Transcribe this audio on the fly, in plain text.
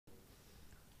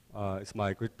It's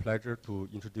my great pleasure to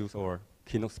introduce our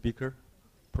keynote speaker,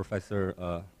 Professor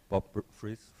Bob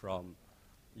Farese from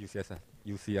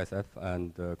UCSF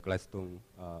and Gladstone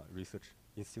Research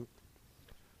Institute.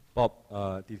 Bob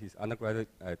did his undergraduate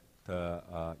at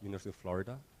University of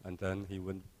Florida, and then he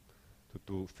went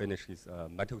to finish his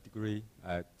medical degree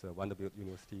at Vanderbilt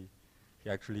University.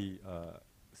 He actually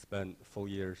spent 4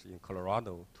 years in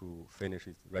Colorado to finish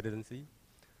his residency,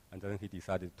 and then he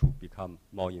decided to become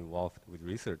more involved with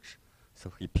research.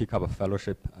 So he picked up a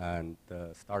fellowship and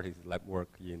started his lab work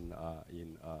in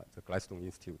the Gladstone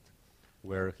Institute,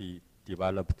 where he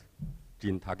developed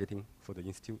gene targeting for the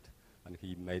institute, and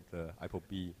he made the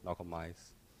ApoB knockout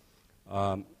mice.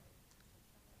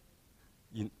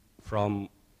 From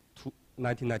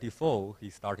 1994, he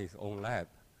started his own lab,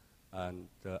 and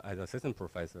as assistant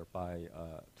professor by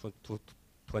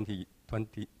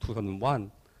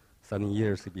 2001, 7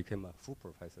 years, he became a full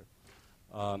professor.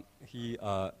 He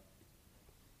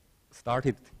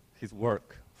started his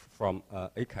work from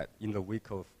ACAT in the week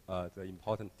of the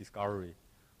important discovery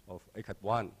of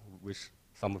ACAT1, which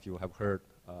some of you have heard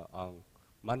on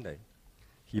Monday.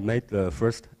 He made the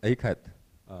first ACAT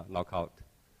knockout,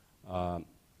 and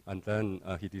then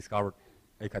he discovered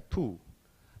ACAT2,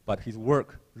 but his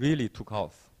work really took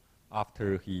off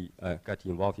after he got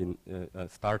involved in,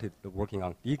 started working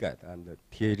on DGAT and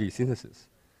TAG synthesis.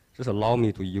 Just allow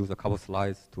me to use a couple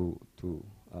slides to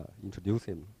introduce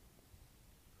him.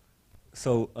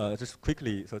 So just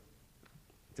quickly, so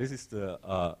this is the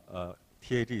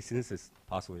TAG synthesis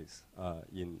pathways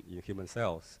in human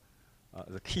cells.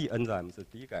 The key enzyme is the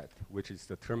DGAT, which is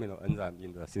the terminal enzyme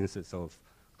in the synthesis of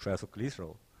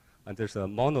triacylglycerol. And there's a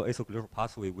monoacylglycerol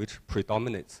pathway which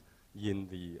predominates in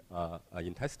the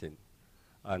intestine.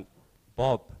 And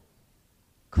Bob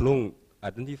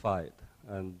identified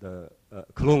and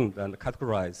cloned and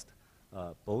categorized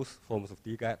both forms of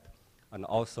DGAT and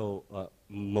also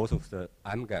most of the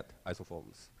MGAT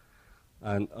isoforms.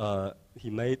 And he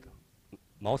made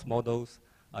mouse models,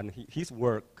 and his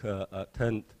work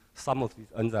turned some of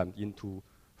these enzymes into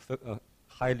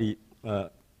highly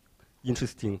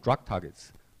interesting drug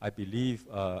targets. I believe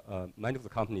many of the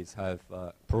companies have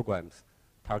programs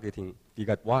targeting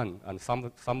DGAT1, and some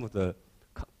of the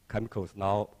chemicals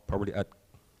now probably at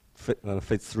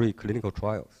phase 3 clinical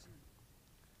trials.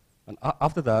 And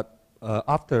after that,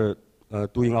 after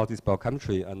doing all this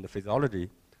biochemistry and the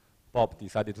physiology, Bob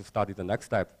decided to study the next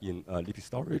step in lipid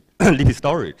storage. Lipid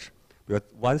storage, because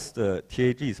once the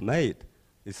TAG is made,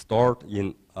 it's stored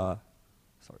in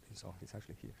it's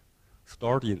actually here,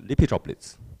 stored in lipid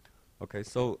droplets. Okay,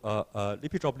 so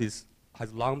lipid droplets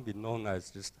has long been known as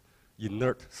just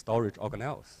inert storage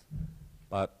organelles,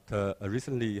 but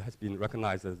recently has been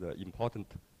recognized as an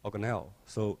important organelle.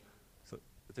 So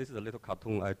this is a little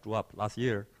cartoon I drew up last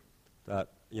year that,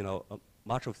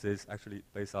 much of this actually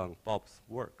based on Bob's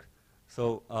work.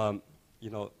 So,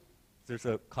 there's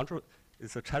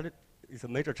it's a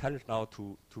major challenge now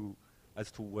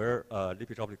as to where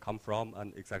lipid droplets come from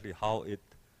and exactly how it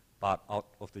got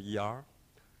out of the ER.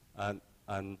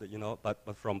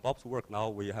 But from Bob's work now,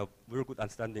 we have very good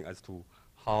understanding as to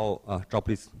how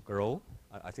droplets grow.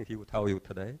 I think he will tell you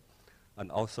today,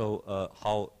 and also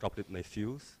how droplets may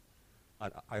fuse.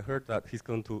 And I heard that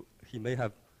he may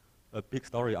have a big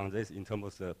story on this in terms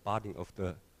of the budding of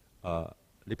the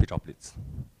lipid droplets.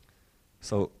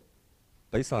 So,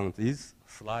 based on these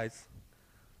slides,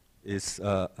 it's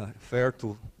fair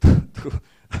to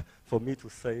for me to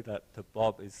say that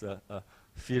Bob is a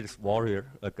fierce warrior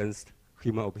against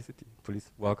human obesity. Please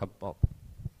welcome Bob.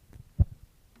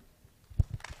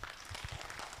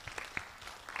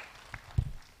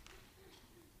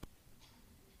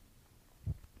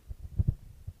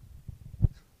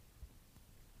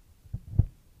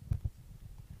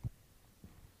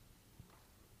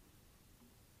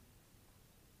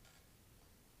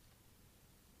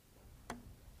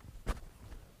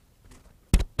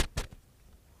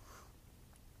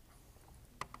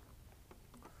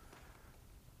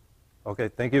 Okay,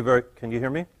 thank you can you hear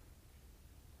me?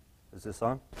 Is this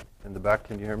on? In the back,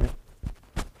 can you hear me?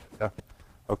 Yeah?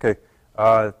 Okay.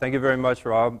 Thank you very much,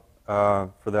 Rob,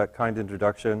 for that kind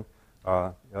introduction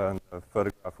and the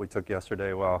photograph we took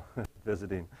yesterday while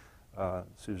visiting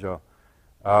Suzhou.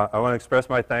 I want to express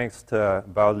my thanks to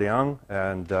Bao Liang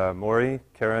and Maury,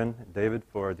 Karen, and David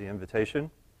for the invitation.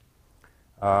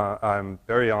 I'm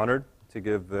very honored to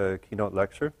give the keynote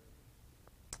lecture,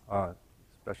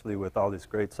 especially with all these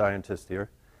great scientists here.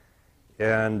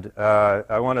 And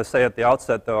I want to say at the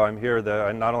outset, though, I'm here that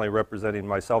I'm not only representing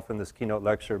myself in this keynote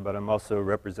lecture, but I'm also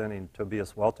representing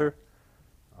Tobias Walter.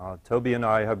 Toby and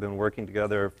I have been working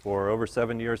together for over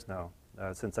 7 years now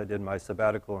since I did my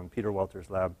sabbatical in Peter Walter's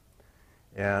lab.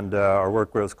 And our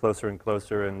work grows closer and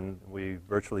closer, and we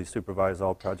virtually supervise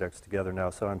all projects together now.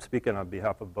 So I'm speaking on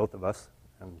behalf of both of us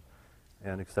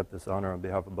and accept this honor on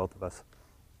behalf of both of us.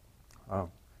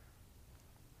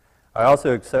 I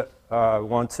also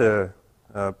want to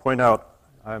point out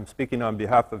I'm speaking on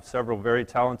behalf of several very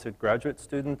talented graduate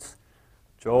students,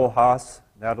 Joel Haas,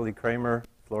 Natalie Kramer,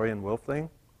 Florian Wilfling,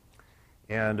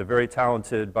 and a very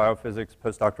talented biophysics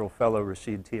postdoctoral fellow,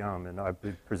 Rashid Tiam, and I'll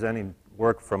be presenting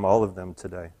work from all of them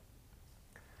today.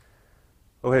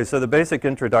 Okay, so the basic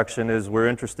introduction is we're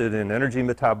interested in energy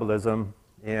metabolism,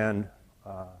 and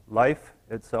life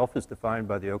itself is defined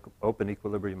by the open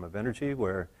equilibrium of energy,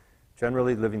 where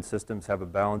generally living systems have a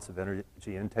balance of energy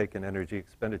intake and energy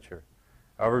expenditure.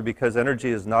 However, because energy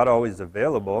is not always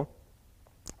available,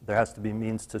 there has to be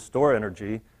means to store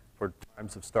energy for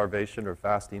times of starvation or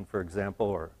fasting, for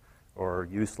example, or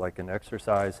use like in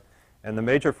exercise. And the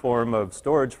major form of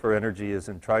storage for energy is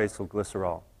in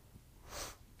triacylglycerol.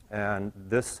 And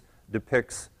this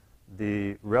depicts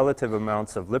the relative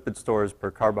amounts of lipid stores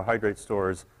per carbohydrate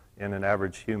stores in an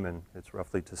average human. It's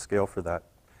roughly to scale for that.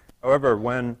 However,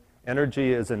 when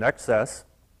energy is in excess,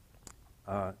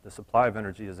 the supply of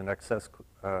energy is in excess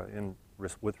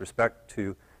with respect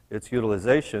to its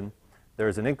utilization,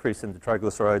 there's an increase in the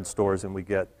triglyceride stores and we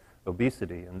get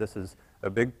obesity. And this is a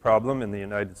big problem in the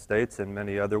United States and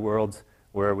many other worlds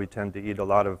where we tend to eat a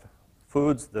lot of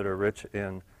foods that are rich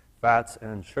in fats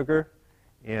and sugar.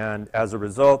 And as a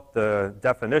result, the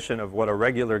definition of what a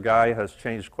regular guy has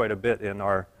changed quite a bit in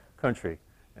our country.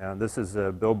 And this is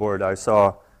a billboard I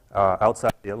saw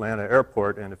outside the Atlanta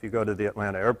airport. And if you go to the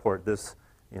Atlanta airport, this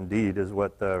indeed is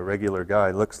what the regular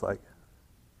guy looks like.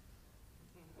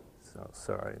 So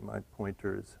sorry, my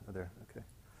pointer is there. Okay.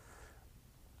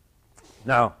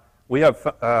 Now, we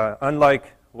have,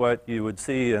 unlike what you would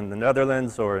see in the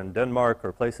Netherlands or in Denmark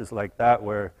or places like that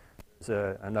where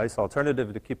there's a nice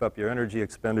alternative to keep up your energy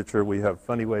expenditure, we have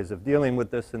funny ways of dealing with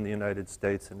this in the United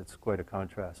States, and it's quite a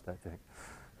contrast, I think.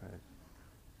 Right.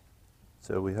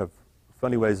 So we have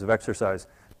funny ways of exercise.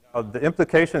 Now, the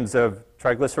implications of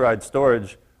triglyceride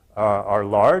storage are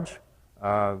large.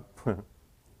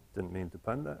 Didn't mean to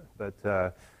pun that,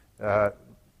 but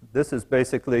this is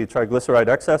basically triglyceride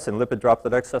excess and lipid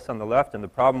droplet excess on the left, and the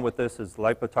problem with this is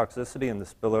lipotoxicity and the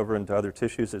spillover into other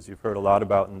tissues, as you've heard a lot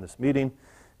about in this meeting.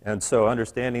 And so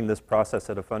understanding this process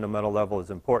at a fundamental level is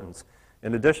important.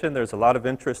 In addition, there's a lot of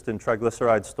interest in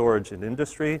triglyceride storage in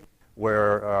industry,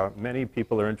 where many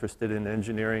people are interested in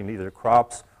engineering either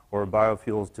crops or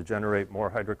biofuels to generate more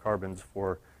hydrocarbons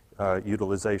for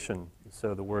utilization.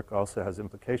 So the work also has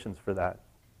implications for that.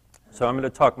 So I'm going to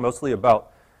talk mostly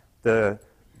about the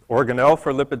organelle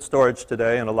for lipid storage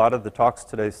today, and a lot of the talks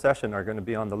today's session are going to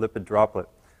be on the lipid droplet.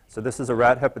 So this is a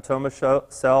rat hepatoma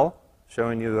cell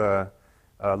showing you a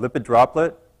lipid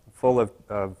droplet full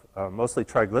of mostly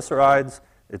triglycerides.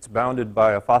 It's bounded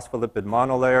by a phospholipid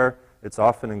monolayer. It's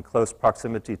often in close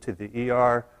proximity to the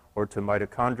ER or to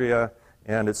mitochondria,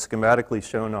 and it's schematically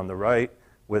shown on the right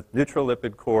with neutral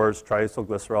lipid cores,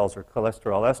 triacylglycerols or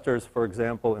cholesterol esters, for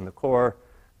example, in the core,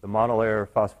 the monolayer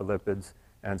phospholipids,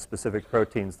 and specific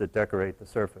proteins that decorate the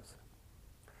surface.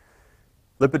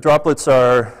 Lipid droplets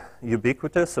are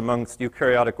ubiquitous amongst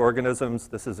eukaryotic organisms.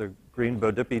 This is a green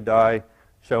Bodipi dye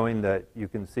showing that you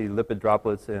can see lipid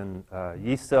droplets in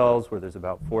yeast cells, where there's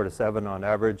about 4 to 7 on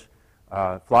average,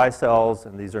 fly cells,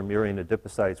 and these are murine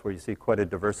adipocytes, where you see quite a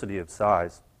diversity of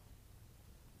size.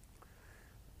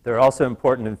 They're also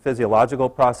important in physiological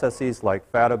processes like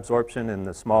fat absorption in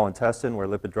the small intestine, where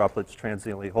lipid droplets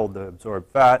transiently hold the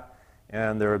absorbed fat,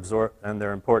 and they're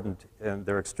important, and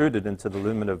they're extruded into the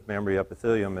lumen of mammary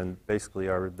epithelium and basically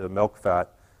are the milk fat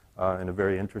in a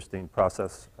very interesting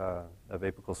process of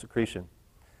apical secretion.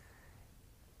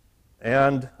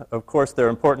 And of course, they're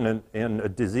important in a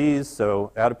disease.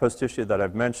 So adipose tissue that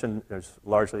I've mentioned, there's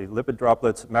largely lipid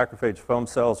droplets. Macrophage foam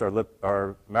cells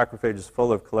are macrophages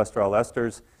full of cholesterol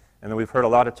esters. And then we've heard a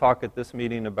lot of talk at this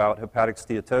meeting about hepatic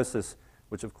steatosis,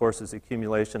 which of course is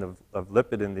accumulation of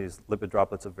lipid in these lipid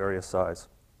droplets of various size.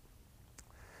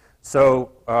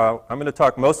 So I'm going to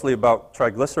talk mostly about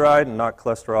triglyceride and not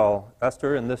cholesterol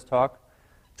ester in this talk.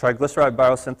 Triglyceride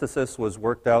biosynthesis was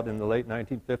worked out in the late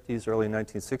 1950s, early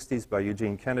 1960s by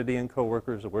Eugene Kennedy and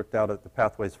co-workers, who worked out at the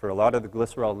pathways for a lot of the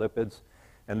glycerol lipids.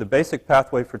 And the basic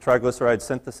pathway for triglyceride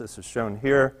synthesis is shown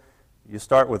here. You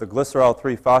start with a glycerol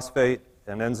 3-phosphate,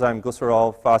 an enzyme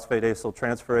glycerol phosphate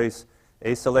acyltransferase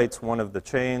acylates one of the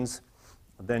chains.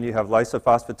 Then you have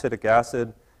lysophosphatidic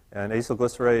acid, and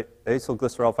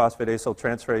acylglycerol phosphate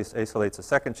acyltransferase acylates a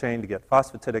second chain to get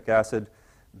phosphatidic acid.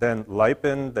 Then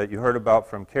lipin that you heard about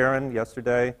from Karen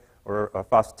yesterday, or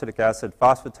phosphatidic acid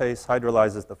phosphatase,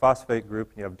 hydrolyzes the phosphate group,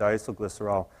 and you have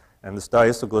diacylglycerol. And this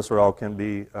diacylglycerol can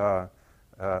be a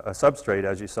substrate,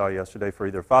 as you saw yesterday, for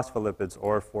either phospholipids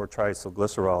or for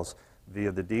triacylglycerols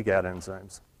via the DGAT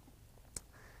enzymes.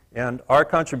 And our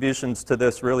contributions to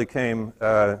this really came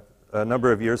a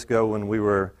number of years ago when we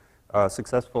were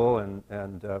successful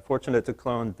and fortunate to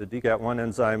clone the DGAT1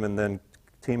 enzyme and then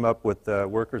team up with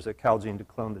workers at Calgene to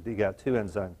clone the DGAT2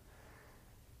 enzyme.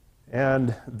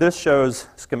 And this shows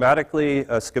schematically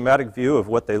a schematic view of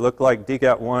what they look like.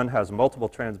 DGAT1 has multiple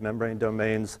transmembrane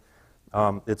domains.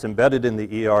 It's embedded in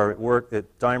the ER.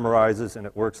 It dimerizes, and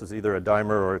it works as either a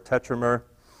dimer or a tetramer.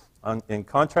 In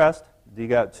contrast,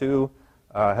 DGAT2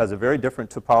 has a very different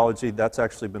topology. That's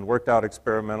actually been worked out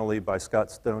experimentally by Scott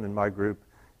Stone and my group.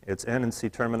 Its N and C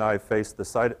termini face the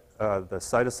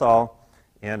cytosol,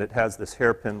 and it has this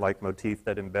hairpin-like motif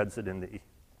that embeds it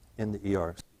in the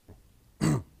ER.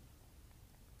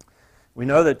 We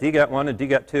know that DGAT1 and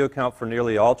DGAT2 account for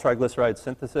nearly all triglyceride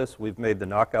synthesis. We've made the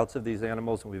knockouts of these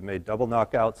animals, and we've made double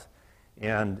knockouts.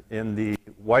 And in the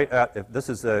if this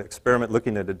is an experiment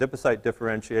looking at adipocyte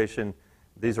differentiation.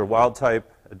 These are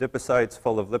wild-type adipocytes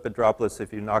full of lipid droplets.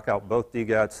 If you knock out both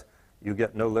DGATs, you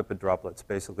get no lipid droplets,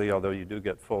 basically, although you do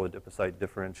get full adipocyte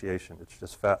differentiation. It's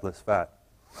just fatless fat.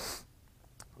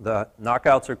 The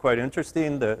knockouts are quite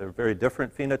interesting. They're very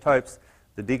different phenotypes.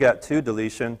 The DGAT2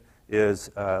 deletion is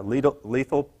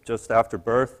lethal just after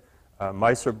birth.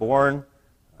 Mice are born.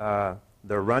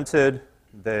 They're runted.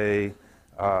 They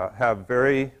have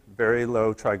very, very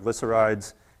low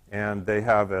triglycerides, and they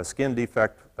have a skin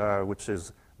defect, which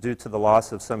is due to the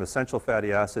loss of some essential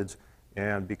fatty acids.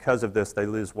 And because of this, they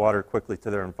lose water quickly to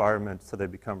their environment, so they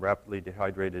become rapidly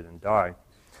dehydrated and die.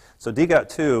 So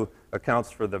DGAT2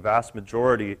 accounts for the vast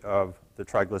majority of the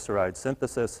triglyceride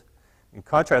synthesis. In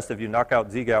contrast, if you knock out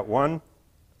DGAT1,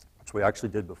 which we actually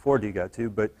did before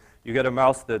DGAT2, but you get a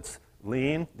mouse that's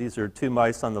lean. These are two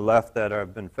mice on the left that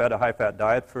have been fed a high-fat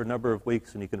diet for a number of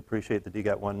weeks, and you can appreciate the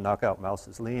DGAT1 knockout mouse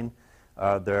is lean.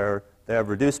 They have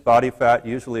reduced body fat,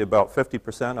 usually about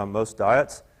 50% on most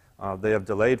diets. They have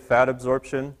delayed fat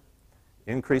absorption,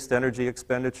 increased energy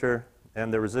expenditure,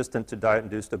 and they're resistant to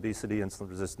diet-induced obesity, insulin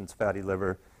resistance, fatty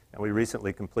liver. And we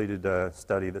recently completed a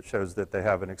study that shows that they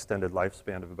have an extended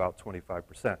lifespan of about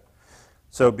 25%.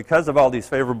 So because of all these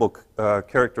favorable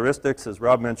characteristics, as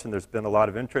Rob mentioned, there's been a lot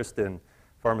of interest in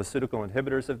pharmaceutical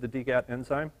inhibitors of the DGAT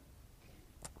enzyme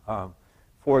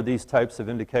for these types of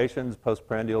indications: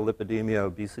 postprandial lipidemia,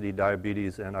 obesity,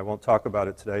 diabetes, and I won't talk about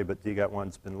it today, but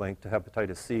DGAT1's been linked to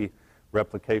hepatitis C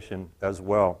replication as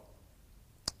well.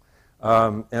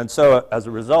 And so as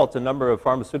a result, a number of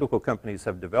pharmaceutical companies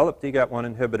have developed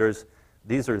DGAT1 inhibitors.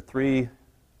 These are 3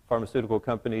 pharmaceutical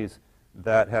companies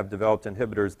that have developed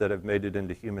inhibitors that have made it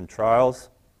into human trials.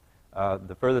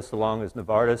 The furthest along is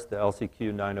Novartis, the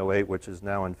LCQ908, which is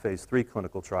now in phase 3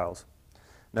 clinical trials.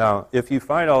 Now, if you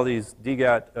find all these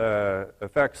DGAT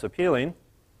effects appealing,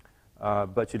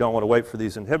 but you don't want to wait for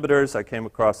these inhibitors, I came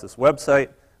across this website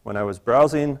when I was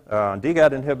browsing on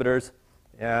DGAT inhibitors,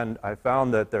 and I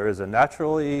found that there's a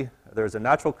natural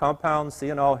compound,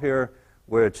 CNol here,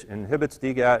 which inhibits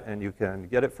DGAT, and you can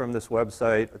get it from this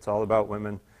website. It's all about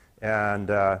women, and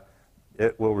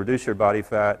it will reduce your body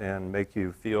fat and make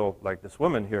you feel like this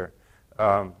woman here.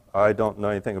 I don't know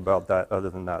anything about that other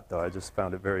than that, though. I just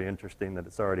found it very interesting that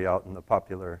it's already out in the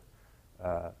popular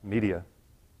media.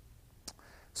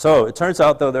 So it turns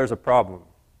out, though, there's a problem.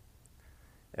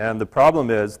 And the problem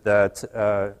is that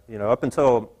up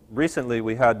until recently,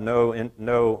 we had no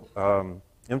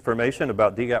information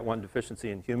about DGAT1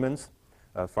 deficiency in humans.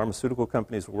 Pharmaceutical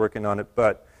companies were working on it,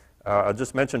 but I'll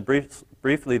just mention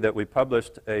briefly that we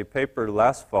published a paper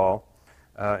last fall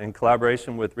in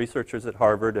collaboration with researchers at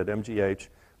Harvard at MGH,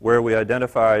 where we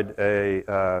identified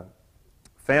a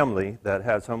family that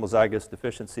has homozygous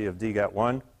deficiency of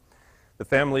DGAT1. The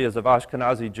family is of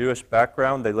Ashkenazi Jewish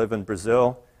background. They live in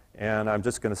Brazil, and I'm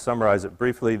just going to summarize it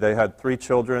briefly. They had 3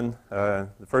 children. The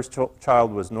first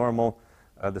child was normal.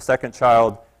 The second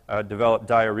child developed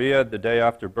diarrhea the day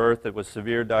after birth. It was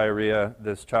severe diarrhea.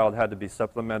 This child had to be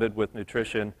supplemented with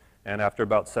nutrition, and after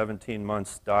about 17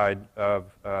 months died of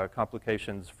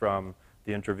complications from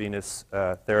the intravenous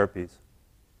therapies.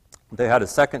 They had a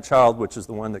second child, which is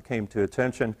the one that came to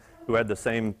attention, who had the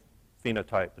same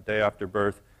phenotype. The day after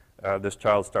birth, this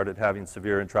child started having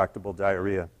severe intractable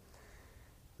diarrhea.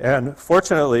 And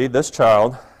fortunately, this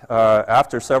child,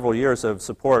 after several years of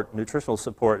support, nutritional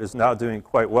support, is now doing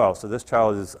quite well. So this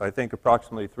child is, I think,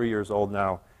 approximately 3 years old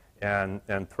now and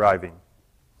thriving.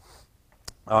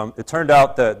 It turned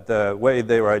out that the way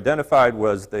they were identified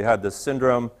was they had this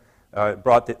syndrome. It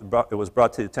was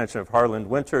brought to the attention of Harland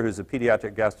Winter, who's a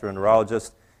pediatric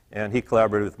gastroenterologist, and he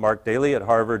collaborated with Mark Daly at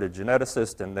Harvard, a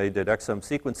geneticist, and they did exome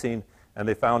sequencing, and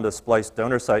they found a spliced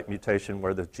donor site mutation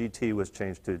where the GT was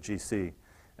changed to a GC.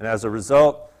 And as a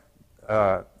result,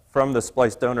 from the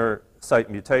spliced donor site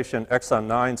mutation, exon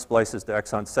 9 splices to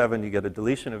exon 7, you get a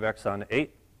deletion of exon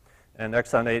 8, and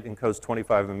exon 8 encodes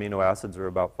 25 amino acids, or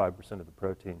about 5% of the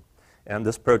protein. And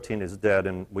this protein is dead,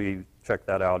 and we checked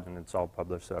that out, and it's all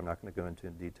published, so I'm not going to go into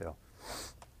in detail.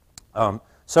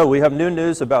 So we have new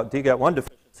news about DGAT1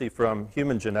 deficiency from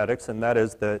human genetics, and that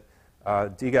is that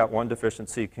DGAT1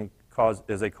 deficiency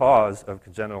is a cause of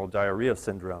congenital diarrhea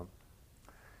syndrome.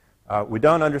 We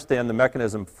don't understand the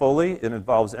mechanism fully. It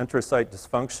involves enterocyte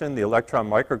dysfunction. The electron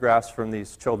micrographs from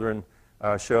these children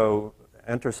show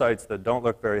enterocytes that don't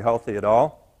look very healthy at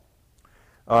all.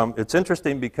 It's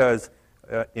interesting because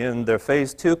in their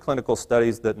phase 2 clinical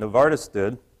studies that Novartis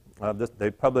did,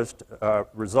 they published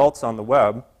results on the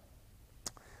web.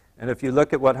 And if you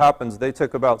look at what happens, they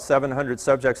took about 700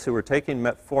 subjects who were taking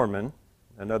metformin,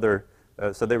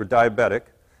 so they were diabetic,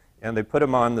 and they put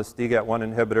them on this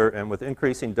DGAT1 inhibitor, and with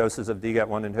increasing doses of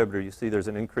DGAT1 inhibitor, you see there's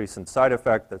an increase in side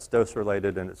effect that's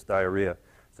dose-related, and it's diarrhea.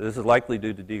 So this is likely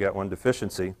due to DGAT1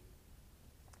 deficiency.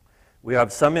 We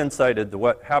have some insight into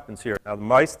what happens here. Now, the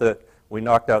mice that we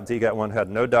knocked out DGAT1 had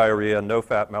no diarrhea, no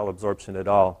fat malabsorption at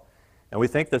all. And we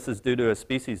think this is due to a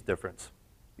species difference.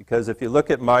 Because if you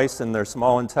look at mice in their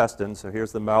small intestine, so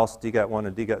here's the mouse DGAT1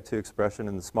 and DGAT2 expression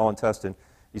in the small intestine,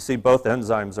 you see both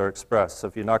enzymes are expressed. So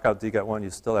if you knock out DGAT1,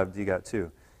 you still have DGAT2.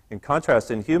 In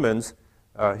contrast, in humans,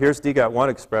 here's DGAT1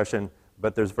 expression,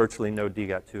 but there's virtually no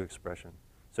DGAT2 expression.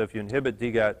 So if you inhibit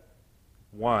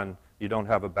DGAT1, you don't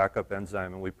have a backup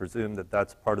enzyme, and we presume that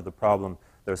that's part of the problem.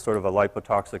 There's sort of a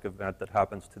lipotoxic event that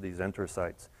happens to these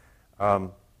enterocytes.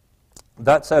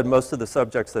 That said, most of the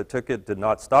subjects that took it did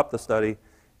not stop the study,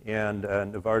 and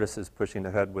Novartis is pushing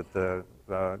ahead with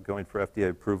going for FDA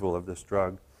approval of this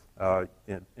drug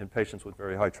in patients with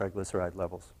very high triglyceride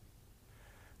levels.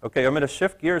 Okay, I'm going to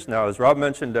shift gears now. As Rob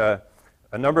mentioned, a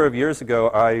number of years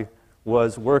ago, I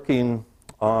was working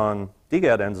on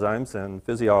DGAT enzymes and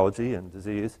physiology and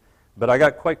disease, but I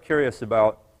got quite curious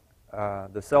about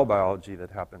the cell biology that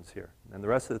happens here. And the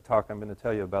rest of the talk, I'm going to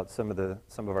tell you about some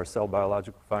of our cell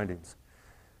biological findings.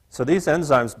 So these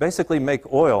enzymes basically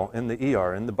make oil in the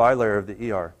ER, in the bilayer of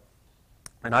the ER.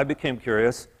 And I became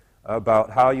curious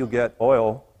about how you get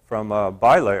oil from a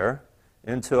bilayer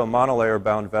into a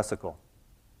monolayer-bound vesicle.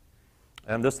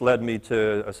 And this led me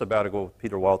to a sabbatical with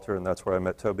Peter Walter, and that's where I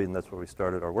met Toby, and that's where we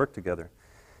started our work together.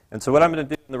 And so what I'm going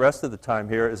to do in the rest of the time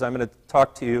here is I'm going to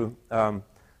talk to you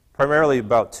primarily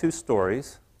about two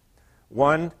stories.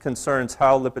 One concerns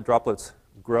how lipid droplets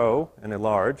grow and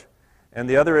enlarge, and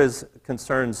the other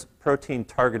concerns protein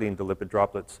targeting to lipid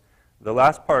droplets. The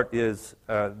last part is,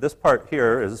 this part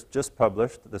here is just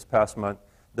published this past month.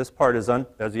 This part is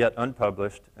as yet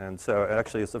unpublished, and so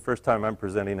actually it's the first time I'm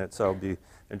presenting it, so I'll be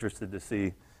interested to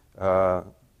see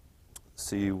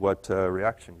what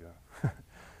reaction you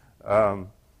have.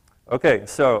 Okay,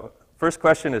 so first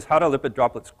question is, how do lipid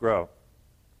droplets grow?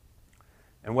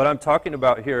 And what I'm talking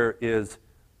about here is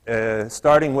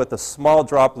starting with a small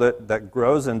droplet that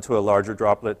grows into a larger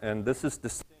droplet, and this is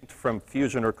distinct from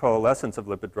fusion or coalescence of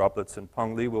lipid droplets, and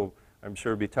Peng Li will, I'm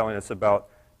sure, be telling us about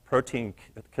protein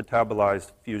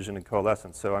catabolized fusion and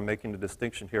coalescence. So I'm making a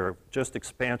distinction here of just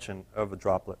expansion of a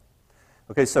droplet.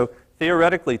 Okay, so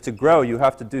theoretically, to grow, you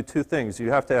have to do two things.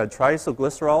 You have to add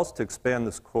triacylglycerols to expand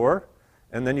this core,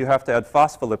 and then you have to add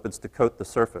phospholipids to coat the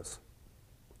surface,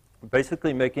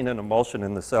 basically making an emulsion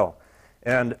in the cell.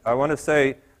 And I want to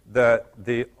say that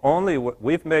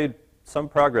we've made some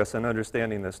progress in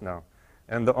understanding this now.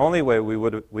 And the only way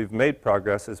we've made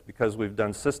progress is because we've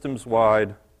done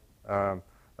systems-wide,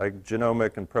 like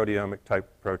genomic and proteomic type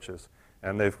approaches.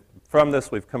 And from this,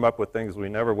 we've come up with things we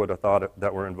never would have thought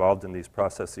that were involved in these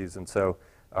processes. And so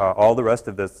all the rest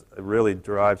of this really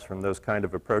derives from those kind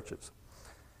of approaches.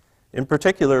 In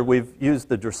particular, we've used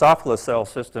the Drosophila cell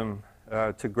system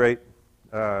to great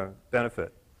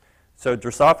benefit. So these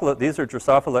are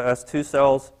Drosophila S2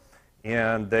 cells,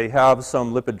 and they have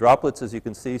some lipid droplets, as you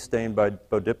can see, stained by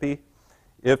Bodipi.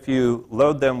 If you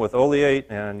load them with oleate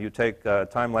and you take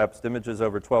time-lapsed images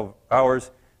over 12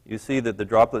 hours, you see that the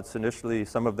droplets initially,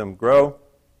 some of them grow.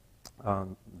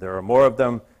 There are more of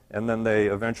them, and then they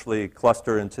eventually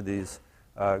cluster into these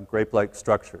grape-like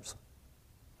structures.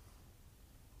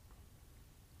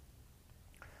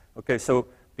 Okay, so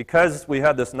because we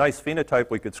had this nice phenotype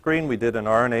we could screen, we did an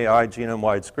RNAi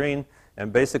genome-wide screen,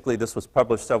 and basically this was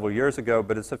published several years ago,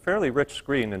 but it's a fairly rich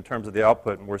screen in terms of the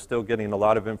output, and we're still getting a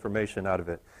lot of information out of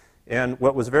it. And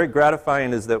what was very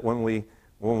gratifying is that when we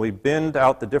binned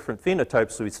out the different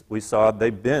phenotypes we saw,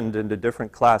 they binned into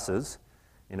different classes,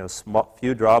 you know,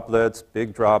 few droplets,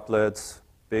 big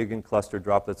and clustered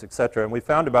droplets, et cetera. And we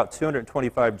found about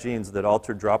 225 genes that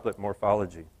altered droplet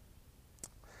morphology.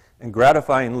 And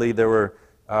gratifyingly, there were,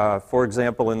 for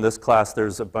example, in this class,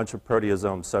 there's a bunch of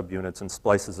proteasome subunits and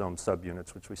spliceosome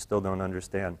subunits, which we still don't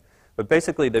understand. But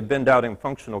basically, they binned out in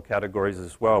functional categories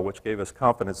as well, which gave us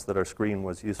confidence that our screen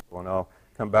was useful. And I'll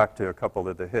come back to a couple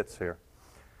of the hits here.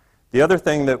 The other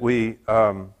thing that we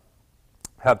have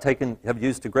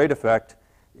used to great effect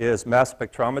is mass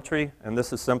spectrometry. And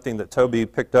this is something that Toby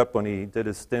picked up when he did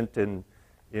his stint in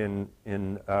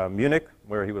Munich,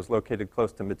 where he was located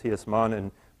close to Matthias Mann.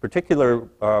 In particular,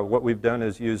 what we've done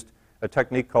is used a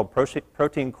technique called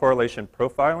protein correlation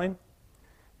profiling.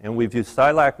 And we've used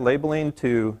SILAC labeling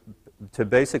to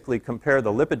basically compare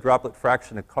the lipid droplet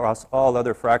fraction across all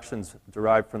other fractions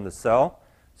derived from the cell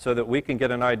so that we can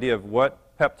get an idea of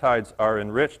what peptides are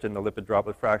enriched in the lipid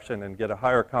droplet fraction and get a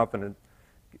higher confidence,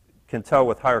 can tell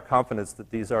with higher confidence that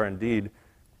these are indeed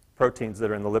proteins that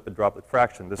are in the lipid droplet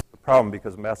fraction. This is the problem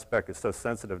because mass spec is so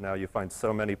sensitive now. You find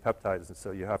so many peptides, and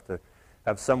so you have to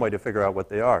have some way to figure out what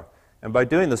they are. And by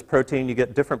doing this protein, you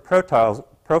get different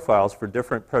profiles for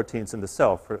different proteins in the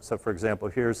cell. So for example,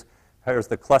 here's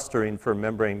the clustering for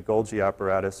membrane Golgi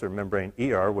apparatus or membrane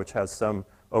ER, which has some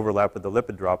overlap with the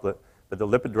lipid droplet. But the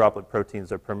lipid droplet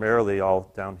proteins are primarily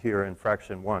all down here in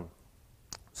fraction 1.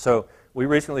 So we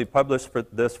recently published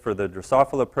this for the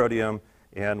Drosophila proteome,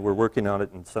 and we're working on it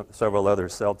in several other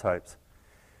cell types.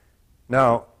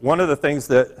 Now, one of the things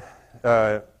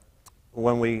that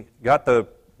when we got the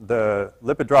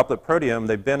lipid droplet proteome,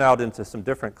 they've been out into some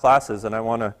different classes, and I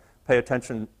want to pay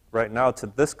attention right now to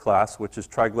this class, which is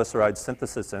triglyceride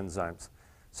synthesis enzymes.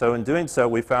 So in doing so,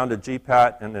 we found a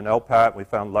GPAT and an LPAT. We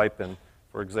found lipin,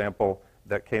 for example,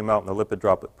 that came out in the lipid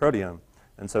droplet proteome.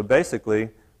 And so basically,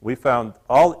 we found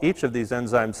each of these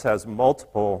enzymes has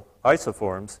multiple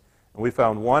isoforms, and we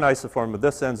found one isoform of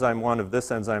this enzyme, one of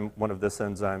this enzyme, one of this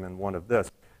enzyme, and one of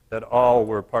this, that all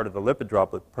were part of the lipid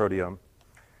droplet proteome.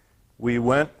 We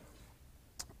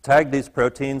tagged these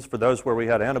proteins. For those where we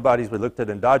had antibodies, we looked at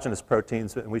endogenous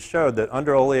proteins, and we showed that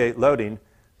under oleate loading,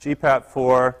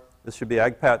 GPAT4, this should be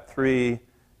AGPAT3,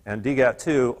 and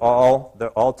DGAT2, they're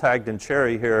all tagged in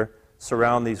cherry here,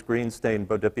 surround these green-stained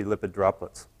lipid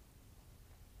droplets.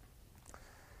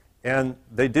 And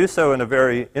they do so in a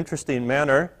very interesting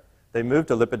manner. They move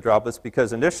to lipid droplets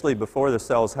because initially, before the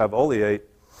cells have oleate,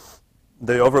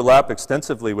 they overlap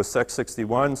extensively with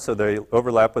Sec61, so they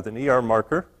overlap with an ER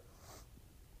marker.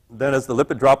 Then as the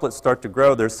lipid droplets start to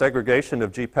grow, there's segregation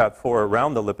of GPAT4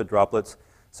 around the lipid droplets.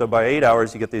 So by 8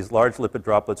 hours, you get these large lipid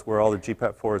droplets where all the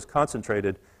GPAT4 is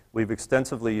concentrated. We've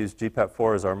extensively used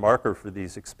GPAT4 as our marker for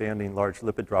these expanding large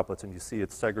lipid droplets, and you see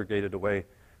it's segregated away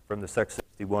from the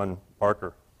Sec61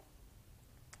 marker.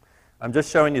 I'm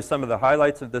just showing you some of the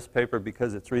highlights of this paper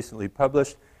because it's recently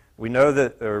published. We know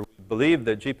that, or believe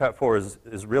that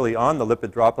GPAT4 is really on the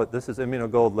lipid droplet. This is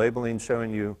immunogold labeling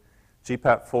showing you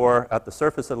GPAT4 at the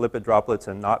surface of lipid droplets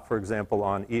and not, for example,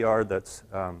 on ER that's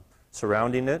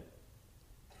surrounding it.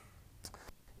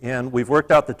 And we've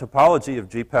worked out the topology of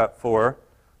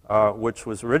GPAT4, which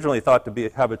was originally thought to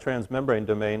have a transmembrane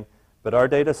domain, but our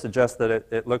data suggests that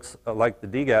it looks like the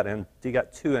DGAT and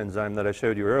DGAT2 enzyme that I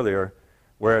showed you earlier,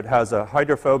 where it has a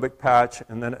hydrophobic patch,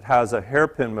 and then it has a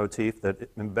hairpin motif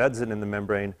that embeds it in the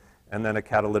membrane, and then a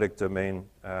catalytic domain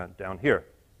down here.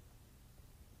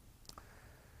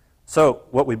 So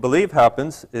what we believe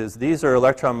happens is these are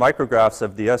electron micrographs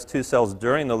of the S2 cells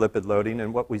during the lipid loading,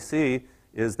 and what we see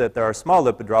is that there are small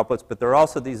lipid droplets, but there are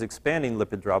also these expanding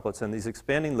lipid droplets, and these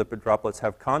expanding lipid droplets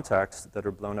have contacts that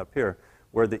are blown up here,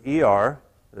 where the ER,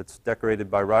 that's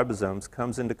decorated by ribosomes,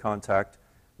 comes into contact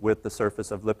with the surface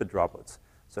of lipid droplets.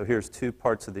 So here's two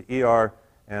parts of the ER,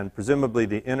 and presumably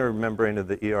the inner membrane of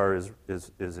the ER is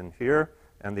in here,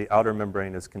 and the outer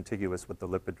membrane is contiguous with the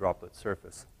lipid droplet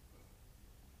surface.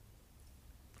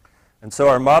 And so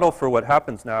our model for what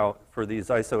happens now for these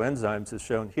isoenzymes is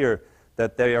shown here,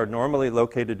 that they are normally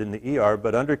located in the ER,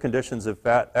 but under conditions of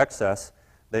fat excess,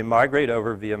 they migrate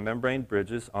over via membrane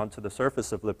bridges onto the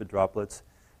surface of lipid droplets,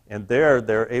 and there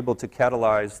they're able to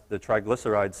catalyze the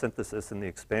triglyceride synthesis and the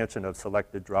expansion of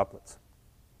selected droplets.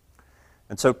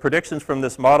 And so predictions from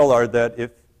this model are that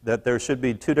there should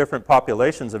be two different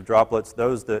populations of droplets,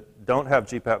 those that don't have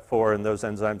GPAT4 and those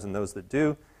enzymes and those that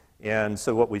do. And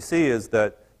so what we see is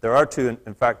that there are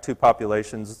in fact, two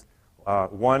populations.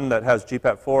 One that has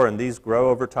GPAT4, and these grow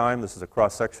over time. This is a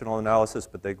cross-sectional analysis,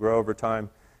 but they grow over time.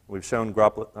 We've shown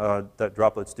that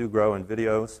droplets do grow in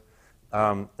videos.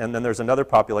 And then there's another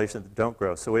population that don't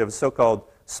grow. So we have a so-called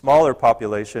smaller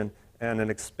population and an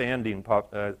expanding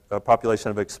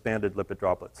population of expanded lipid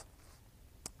droplets.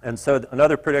 And so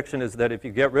another prediction is that if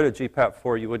you get rid of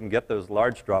GPAT4, you wouldn't get those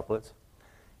large droplets.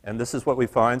 And this is what we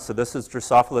find. So this is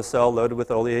Drosophila cell loaded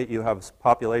with oleate. You have a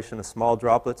population of small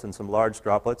droplets and some large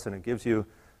droplets, and it gives you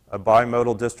a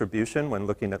bimodal distribution when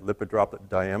looking at lipid droplet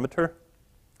diameter.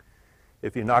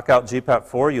 If you knock out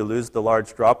GPAT4, you lose the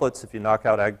large droplets. If you knock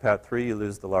out AGPAT3, you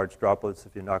lose the large droplets.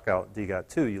 If you knock out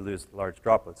DGAT2, you lose the large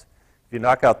droplets. If you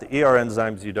knock out the ER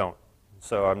enzymes, you don't.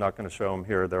 So I'm not going to show them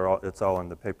here. It's all in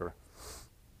the paper.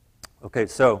 Okay,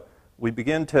 so we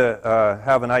begin to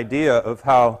have an idea of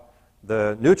how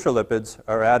the neutralipids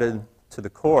are added to the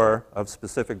core of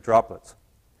specific droplets.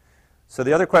 So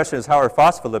the other question is, how are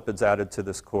phospholipids added to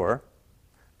this core?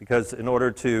 Because in order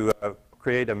to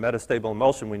create a metastable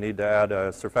emulsion, we need to add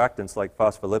surfactants like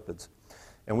phospholipids.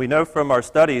 And we know from our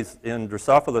studies in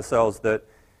Drosophila cells that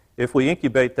if we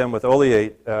incubate them with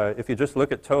oleate, if you just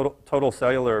look at total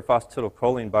cellular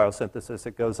phosphatidylcholine biosynthesis,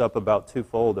 it goes up about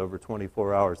twofold over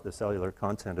 24 hours, the cellular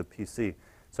content of PC.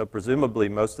 So presumably,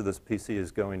 most of this PC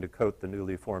is going to coat the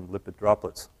newly formed lipid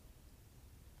droplets.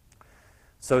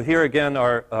 So here again,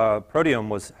 our proteome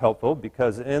was helpful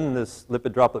because in this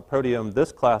lipid droplet proteome,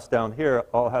 this class down here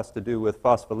all has to do with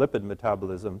phospholipid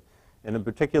metabolism. And in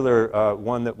particular,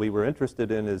 one that we were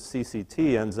interested in is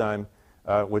CCT enzyme,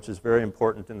 which is very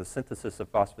important in the synthesis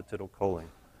of phosphatidylcholine.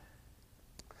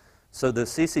 So the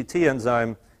CCT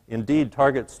enzyme indeed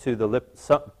targets to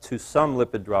some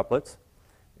lipid droplets.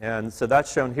 And so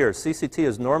that's shown here. CCT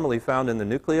is normally found in the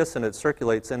nucleus, and it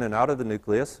circulates in and out of the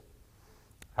nucleus.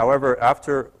 However,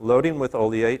 after loading with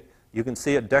oleate, you can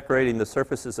see it decorating the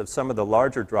surfaces of some of the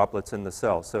larger droplets in the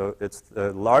cell. So it's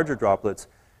the larger droplets,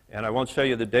 and I won't show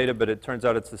you the data, but it turns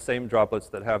out it's the same droplets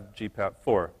that have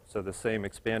GPAT4, so the same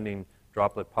expanding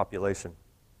droplet population.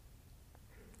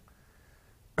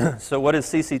 So what is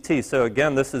CCT? So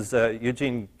again, this is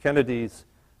Eugene Kennedy's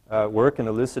work in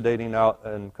elucidating out,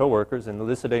 and coworkers in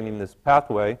elucidating this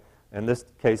pathway, in this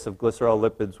case of glycerol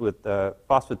lipids with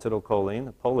phosphatidylcholine,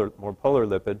 a more polar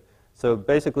lipid. So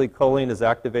basically, choline is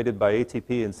activated by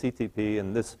ATP and CTP,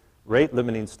 and this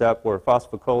rate-limiting step where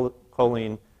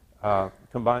phosphocholine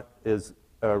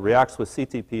reacts with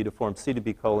CTP to form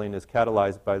CDB-choline is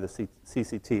catalyzed by the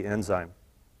CCT enzyme.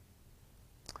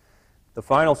 The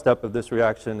final step of this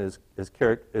reaction is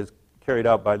carried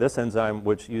out by this enzyme,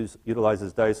 which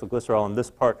utilizes diacylglycerol, and this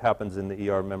part happens in the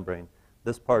ER membrane.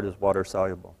 This part is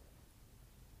water-soluble.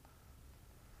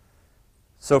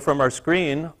 So from our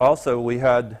screen, also, we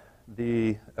had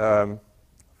the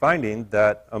finding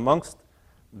that amongst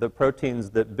the proteins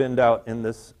that binned out in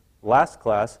this last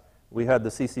class, we had the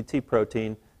CCT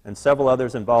protein and several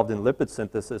others involved in lipid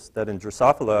synthesis that in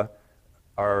Drosophila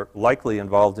are likely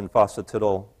involved in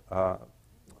phospholipid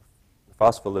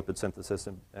synthesis,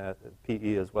 and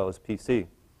PE as well as PC.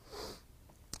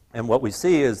 And what we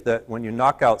see is that when you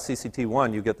knock out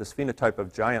CCT1, you get this phenotype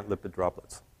of giant lipid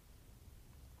droplets.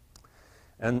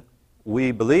 And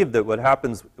we believe that what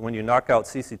happens when you knock out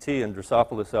CCT in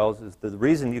Drosophila cells is the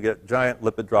reason you get giant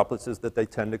lipid droplets is that they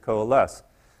tend to coalesce.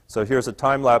 So here's a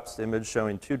time-lapse image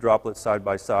showing two droplets side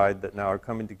by side that now are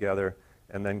coming together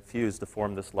and then fuse to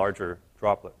form this larger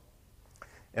droplet.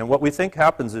 And what we think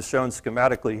happens is shown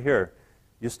schematically here.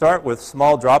 You start with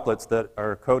small droplets that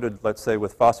are coated, let's say,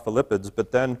 with phospholipids,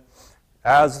 but then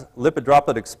as lipid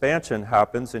droplet expansion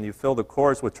happens and you fill the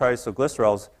cores with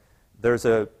triacylglycerols, there's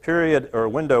a period or a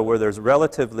window where there's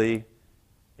relatively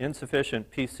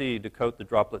insufficient PC to coat the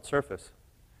droplet surface.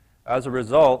 As a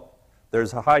result,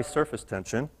 there's a high surface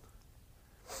tension,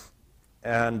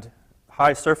 and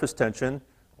high surface tension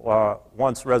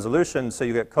wants resolution, so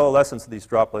you get coalescence of these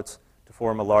droplets to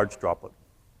form a large droplet.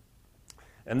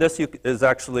 And this is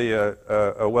actually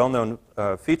a well-known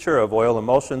feature of oil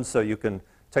emulsions, so you can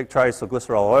take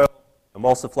triacylglycerol oil,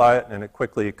 emulsify it, and it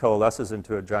quickly coalesces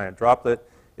into a giant droplet.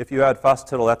 If you add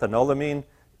phosphatidylethanolamin,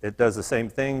 it does the same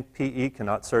thing. PE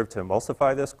cannot serve to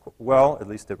emulsify this well, at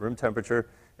least at room temperature.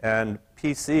 And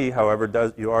PC,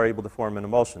 however, you are able to form an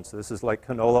emulsion. So this is like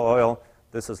canola oil.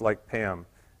 This is like PAM.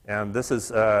 And this is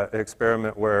an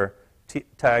experiment where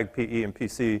TAG, PE, and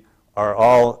PC are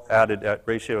all added at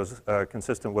ratios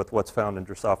consistent with what's found in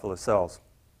Drosophila cells.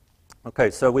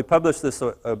 Okay, so we published this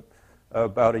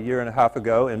about a year and a half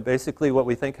ago. And basically what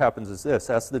we think happens is this.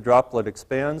 As the droplet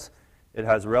expands, it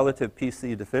has relative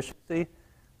PC deficiency.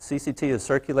 CCT is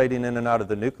circulating in and out of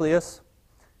the nucleus.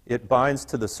 It binds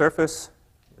to the surface.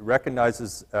 It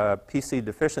recognizes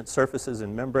PC-deficient surfaces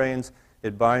in membranes.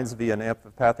 It binds via an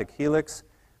amphipathic helix.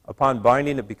 Upon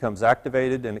binding, it becomes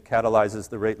activated, and it catalyzes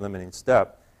the rate-limiting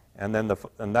step. And then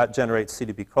that generates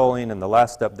CDP choline, and the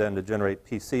last step then to generate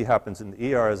PC happens in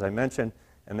the ER, as I mentioned,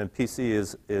 and then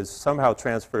PC is somehow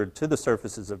transferred to the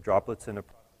surfaces of droplets in a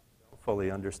process we don't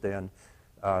fully understand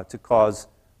to cause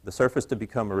the surface to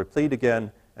become a replete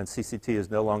again, and CCT is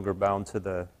no longer bound to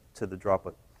the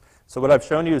droplet. So what I've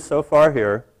shown you so far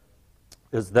here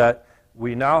is that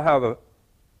we now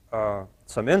have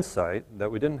some insight that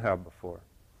we didn't have before.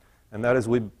 And that is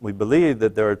we believe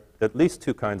that there are at least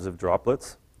two kinds of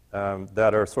droplets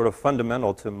that are sort of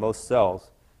fundamental to most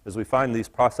cells, as we find these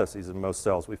processes in most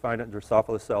cells. We find it in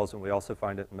Drosophila cells, and we also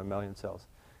find it in mammalian cells.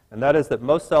 And that is that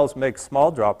most cells make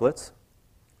small droplets,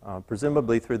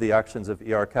 presumably through the actions of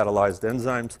ER-catalyzed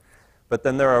enzymes. But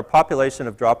then there are a population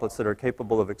of droplets that are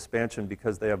capable of expansion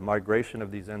because they have migration of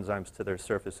these enzymes to their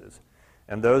surfaces.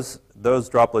 And those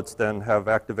droplets then have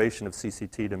activation of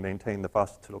CCT to maintain the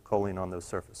phosphatidylcholine on those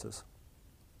surfaces.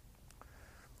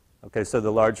 Okay, so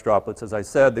the large droplets, as I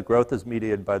said, the growth is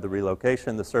mediated by the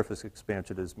relocation. The surface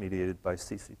expansion is mediated by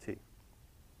CCT.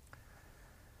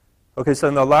 Okay, so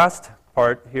in the last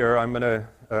part here, I'm going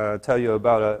to tell you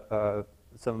about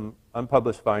some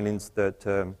unpublished findings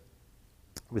that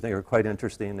we think are quite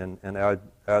interesting and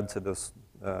add to this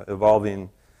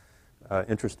evolving,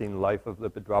 interesting life of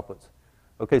lipid droplets.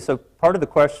 Okay, so part of the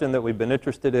question that we've been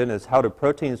interested in is how do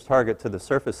proteins target to the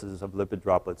surfaces of lipid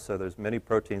droplets? So there's many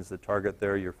proteins that target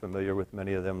there. You're familiar with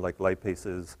many of them, like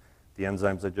lipases, the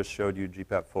enzymes I just showed you,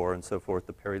 GPAP4 and so forth,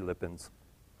 the perilipins.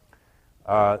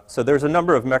 So there's a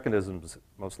number of mechanisms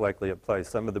most likely at play.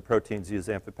 Some of the proteins use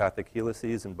amphipathic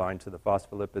helices and bind to the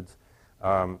phospholipids.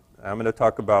 I'm going to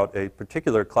talk about a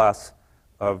particular class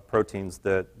of proteins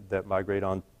that migrate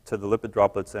on to the lipid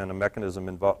droplets and a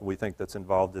mechanism we think that's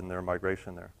involved in their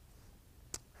migration there.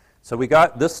 So we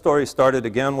got this story started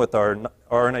again with our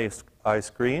RNA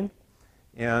screen.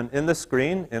 And in this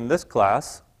screen, in this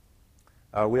class,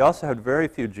 we also had very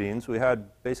few genes. We had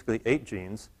basically 8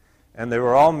 genes. And they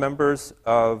were all members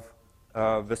of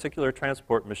vesicular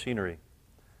transport machinery.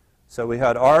 So we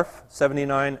had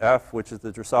ARF79F, which is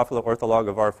the Drosophila ortholog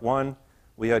of ARF1.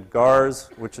 We had GARS,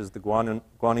 which is the guanine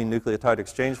nucleotide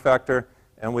exchange factor.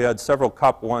 And we had several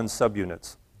COP1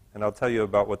 subunits. And I'll tell you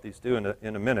about what these do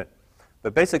in a minute.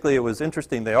 But basically, it was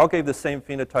interesting. They all gave the same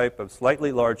phenotype of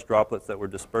slightly large droplets that were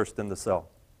dispersed in the cell.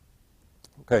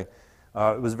 Okay.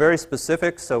 It was very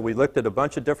specific, so we looked at a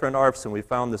bunch of different ARFs, and we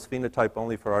found this phenotype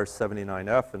only for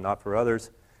ARF79F and not for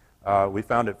others. We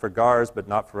found it for GARS, but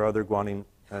not for other guanine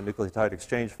nucleotide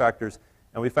exchange factors.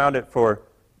 And we found it for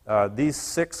these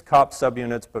 6 COP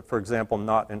subunits, but for example,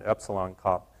 not in epsilon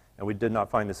COP. And we did not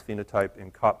find this phenotype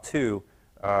in COP2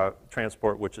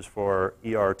 transport, which is for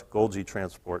ER to Golgi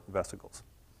transport vesicles.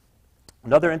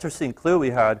 Another interesting clue we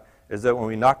had is that when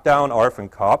we knock down ARF and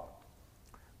COP,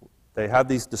 they have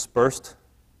these dispersed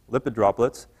lipid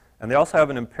droplets, and they also have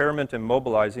an impairment in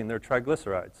mobilizing their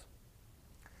triglycerides.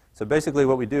 So basically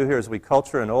what we do here is we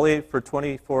culture an oleate for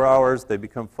 24 hours, they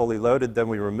become fully loaded, then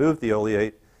we remove the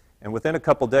oleate, and within a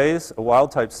couple days, a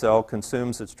wild-type cell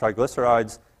consumes its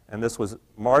triglycerides, and this was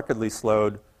markedly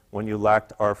slowed when you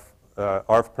lacked ARF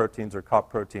proteins or COP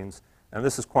proteins. And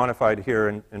this is quantified here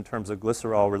in terms of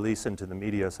glycerol release into the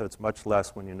media, so it's much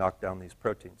less when you knock down these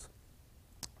proteins.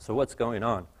 So what's going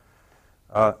on?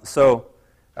 So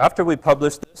after we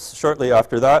published this, shortly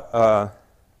after that,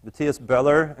 Matthias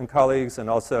Beller and colleagues and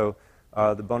also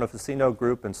the Bonifacino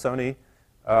group and Sony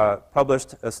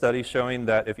published a study showing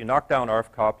that if you knock down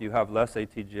ARF-COP, you have less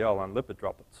ATGL on lipid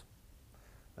droplets.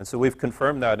 And so we've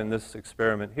confirmed that in this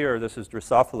experiment here. This is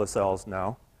Drosophila cells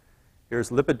now. Here's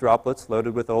lipid droplets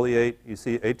loaded with oleate. You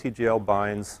see ATGL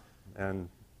binds and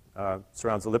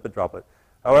surrounds the lipid droplet.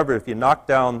 However, if you knock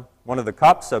down one of the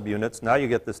COP subunits, now you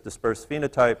get this dispersed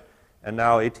phenotype, and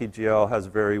now ATGL has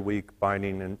very weak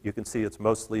binding, and you can see it's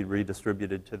mostly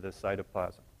redistributed to the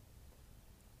cytoplasm.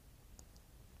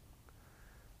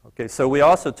 Okay, so we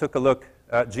also took a look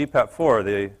at GPAP4,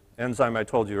 the enzyme I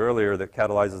told you earlier that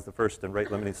catalyzes the first and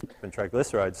rate-limiting step in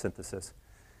triglyceride synthesis.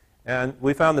 And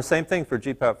we found the same thing for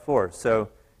GPAP4. So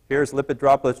here's lipid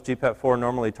droplets. GPAP4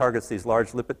 normally targets these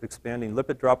large expanding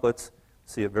lipid droplets.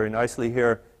 See it very nicely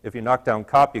here. If you knock down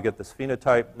COP, you get this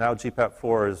phenotype. Now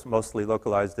GPAP4 is mostly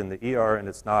localized in the ER, and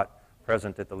it's not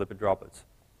present at the lipid droplets.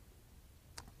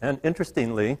 And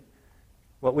interestingly,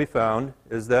 what we found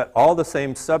is that all the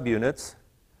same subunits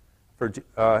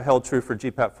held true for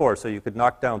GPAP4. So you could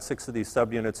knock down 6 of these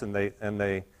subunits, and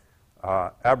they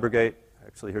abrogate.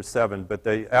 Actually, here's 7, but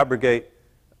they abrogate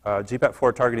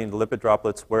GPAT4 targeting the lipid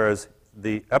droplets, whereas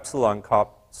the epsilon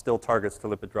COP still targets the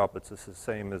lipid droplets. This is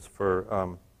same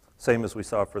as we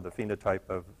saw for the phenotype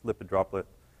of lipid droplet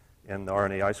in the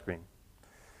RNAi screen.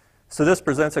 So this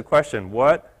presents a question.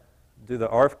 What do the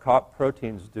ARF-COP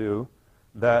proteins do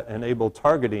that enable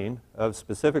targeting of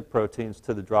specific proteins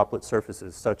to the droplet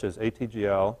surfaces, such as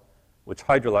ATGL, which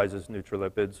hydrolyzes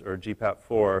neutrolipids, or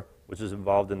GPAT4, which is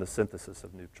involved in the synthesis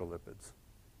of neutrolipids?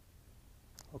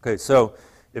 Okay, so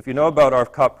if you know about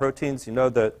ARF-COP proteins, you know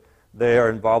that they are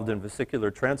involved in vesicular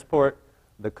transport.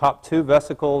 The COP2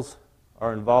 vesicles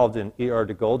are involved in ER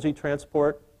to Golgi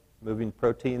transport, moving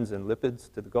proteins and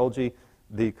lipids to the Golgi.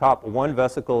 The COP1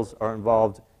 vesicles are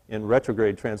involved in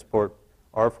retrograde transport,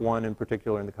 ARF1 in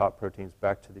particular, and the COP proteins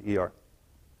back to the ER.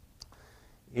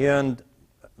 And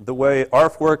the way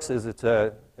ARF works is it's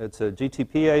a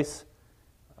GTPase.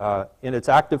 In its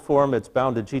active form, it's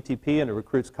bound to GTP and it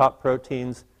recruits COP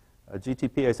proteins.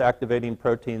 GTPase activating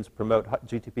proteins promote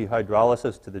GTP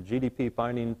hydrolysis to the GDP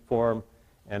binding form,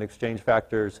 and exchange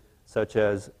factors such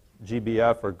as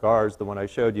GBF or GARS, the one I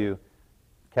showed you,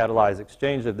 catalyze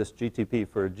exchange of this GTP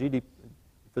for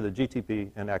the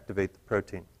GTP and activate the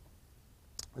protein.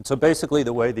 And so basically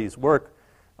the way these work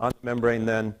on the membrane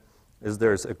then is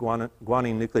there's a guanine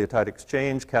nucleotide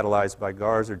exchange catalyzed by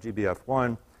GARS or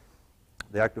GBF1.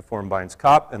 The active form binds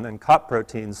COP, and then COP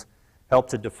proteins help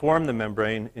to deform the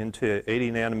membrane into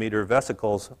 80 nanometer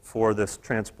vesicles for this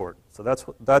transport. So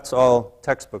that's all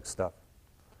textbook stuff.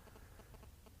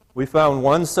 We found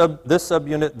this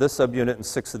subunit, and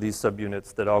 6 of these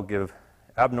subunits that all give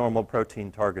abnormal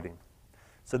protein targeting.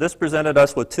 So this presented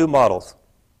us with 2 models.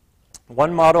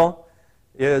 One model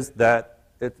is that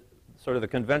it's sort of the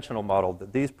conventional model,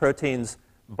 that these proteins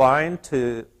bind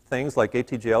to things like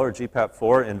ATGL or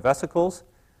GPAT4 in vesicles.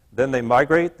 Then they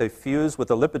migrate, they fuse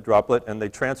with a lipid droplet, and they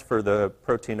transfer the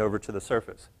protein over to the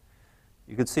surface.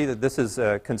 You can see that this is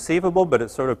conceivable, but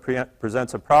it sort of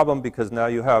presents a problem because now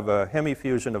you have a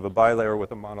hemifusion of a bilayer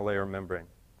with a monolayer membrane.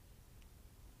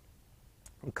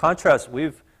 In contrast,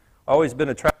 we've always been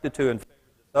attracted to and favored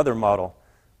this other model,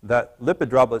 that lipid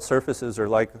droplet surfaces are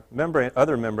like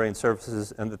other membrane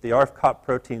surfaces, and that the ARF-COP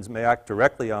proteins may act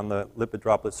directly on the lipid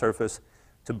droplet surface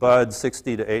to bud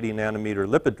 60 to 80 nanometer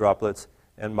lipid droplets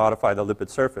and modify the lipid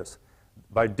surface.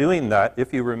 By doing that,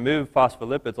 if you remove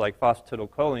phospholipids like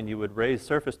phosphatidylcholine, you would raise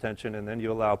surface tension, and then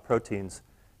you allow proteins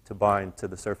to bind to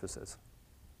the surfaces.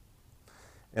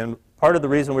 And part of the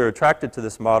reason we were attracted to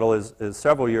this model is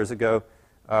several years ago,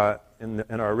 in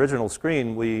our original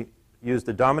screen, we used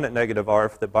a dominant negative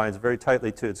ARF that binds very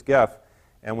tightly to its GEF,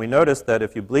 and we noticed that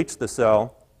if you bleach the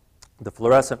cell, the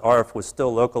fluorescent ARF was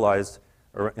still localized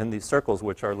in these circles,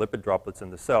 which are lipid droplets in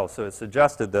the cell. So it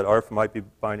suggested that ARF might be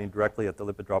binding directly at the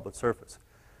lipid droplet surface.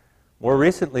 More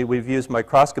recently, we've used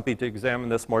microscopy to examine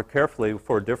this more carefully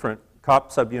for different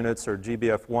COP subunits or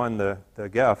GBF1, the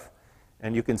GEF.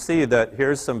 And you can see that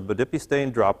here's some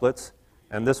badipistane droplets,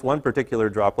 and this one particular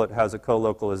droplet has a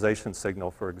co-localization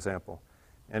signal, for example.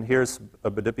 And here's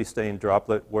a badipistane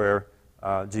droplet where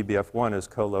GBF1 is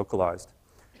co-localized.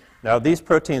 Now, these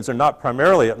proteins are not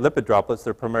primarily at lipid droplets,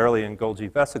 they're primarily in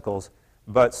Golgi vesicles,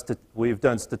 but we've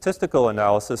done statistical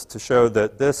analysis to show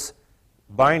that this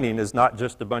binding is not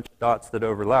just a bunch of dots that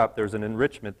overlap. There's an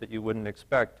enrichment that you wouldn't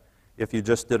expect if you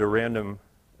just did a random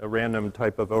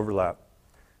type of overlap.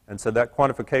 And so that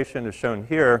quantification is shown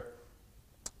here.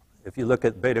 If you look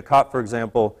at beta COP, for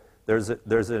example, there's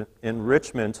an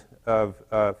enrichment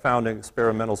found in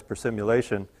experimentals per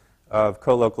simulation of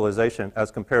co-localization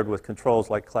as compared with controls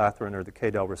like clathrin or the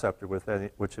KDEL receptor,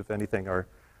 which, if anything, are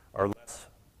less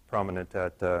prominent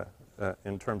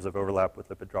in terms of overlap with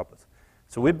lipid droplets.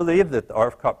 So we believe that the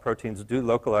ARF-COP proteins do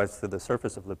localize to the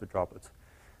surface of lipid droplets.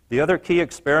 The other key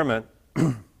experiment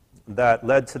that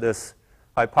led to this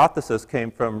hypothesis came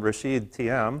from Rashid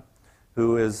Thiam,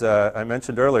 who is, I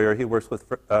mentioned earlier, he works with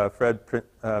Fred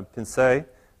Pincé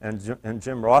and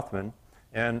Jim Rothman.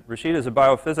 And Rashid is a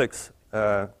biophysics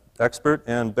expert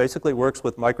and basically works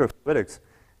with microfluidics.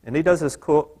 And he does this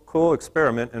cool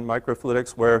experiment in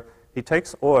microfluidics where he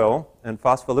takes oil and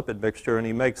phospholipid mixture and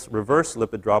he makes reverse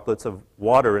lipid droplets of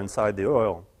water inside the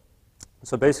oil.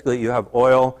 So basically you have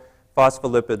oil,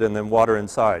 phospholipid, and then water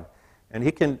inside. And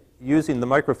he can, using the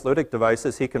microfluidic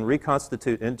devices, he can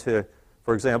reconstitute into,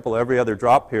 for example, every other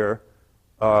drop here,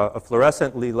 a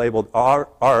fluorescently labeled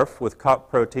ARF with COP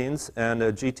proteins and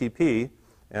a GTP,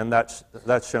 and that's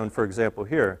shown, for example,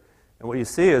 here. And what you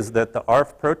see is that the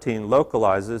ARF protein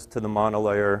localizes to the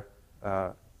monolayer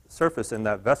surface in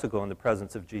that vesicle in the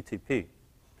presence of GTP.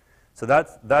 So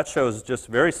that shows just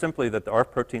very simply that the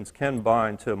ARF proteins can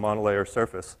bind to a monolayer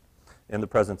surface in the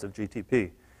presence of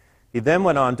GTP. He then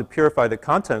went on to purify the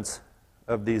contents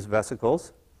of these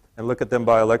vesicles and look at them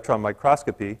by electron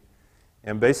microscopy.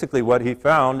 And basically what he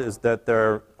found is that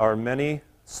there are many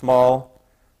small,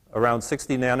 around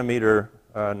 60 nanometer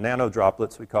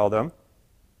nanodroplets, we call them,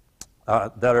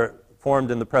 that are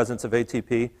formed in the presence of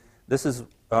ATP. This is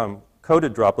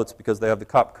coated droplets because they have the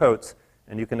COP coats.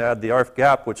 And you can add the ARF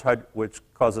gap, which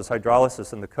causes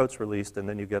hydrolysis, and the coat's released, and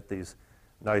then you get these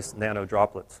nice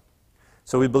nanodroplets.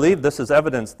 So we believe this is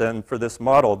evidence then for this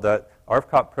model that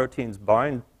ARF-COP proteins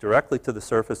bind directly to the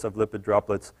surface of lipid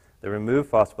droplets. They remove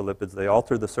phospholipids. They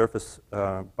alter the surface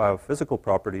biophysical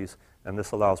properties, and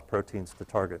this allows proteins to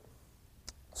target.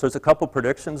 So there's a couple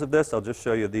predictions of this. I'll just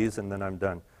show you these, and then I'm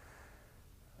done.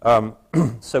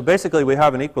 So basically, we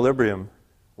have an equilibrium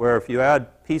where if you add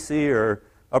PC or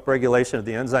upregulation of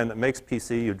the enzyme that makes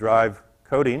PC, you drive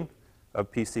coating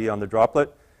of PC on the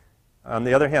droplet. On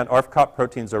the other hand, ARF-COP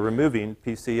proteins are removing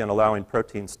PC and allowing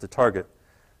proteins to target.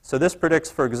 So this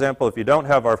predicts, for example, if you don't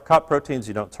have ARF-COP proteins,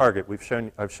 you don't target.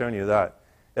 I've shown you that.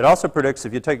 It also predicts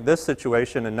if you take this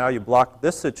situation and now you block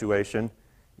this situation,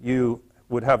 you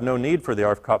would have no need for the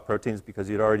ARF-COP proteins because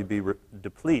you'd already be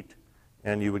deplete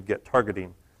and you would get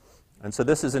targeting. And so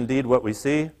this is indeed what we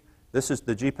see. This is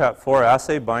the GPAT4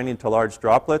 assay binding to large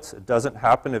droplets. It doesn't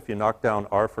happen if you knock down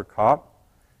ARF or COP.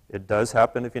 It does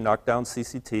happen if you knock down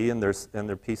CCT and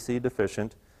they're PC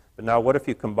deficient. But now what if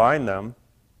you combine them?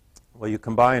 Well, you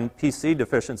combine PC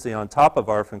deficiency on top of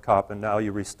ARF and COP, and now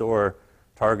you restore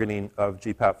targeting of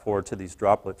GPAT4 to these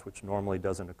droplets, which normally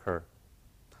doesn't occur.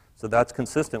 So that's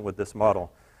consistent with this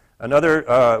model.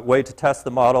 Another way to test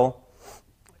the model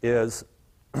is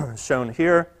shown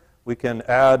here. We can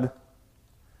add,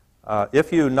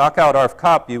 if you knock out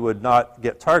ARF-COP, you would not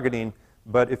get targeting,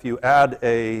 but if you add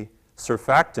a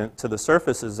surfactant to the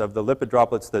surfaces of the lipid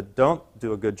droplets that don't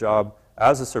do a good job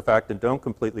as a surfactant, don't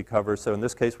completely cover. So in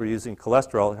this case, we're using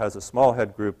cholesterol. It has a small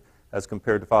head group as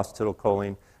compared to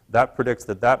phosphatidylcholine. That predicts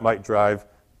that that might drive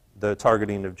the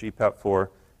targeting of GPAT4.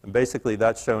 And basically,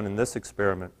 that's shown in this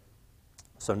experiment.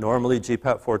 So normally,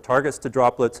 GPAT4 targets to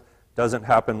droplets. Doesn't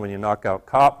happen when you knock out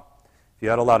COP. If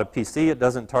you add a lot of PC, it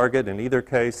doesn't target in either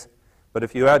case. But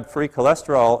if you add free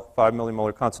cholesterol, 5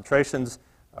 millimolar concentrations,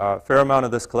 a fair amount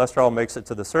of this cholesterol makes it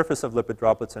to the surface of lipid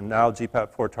droplets, and now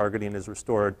GPAT4 targeting is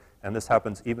restored, and this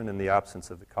happens even in the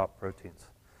absence of the COP proteins.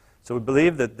 So we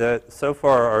believe that so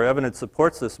far our evidence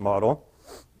supports this model,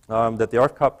 that the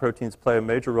ARF-COP proteins play a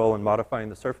major role in modifying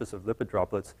the surface of lipid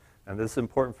droplets, and this is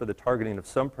important for the targeting of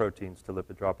some proteins to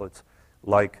lipid droplets,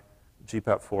 like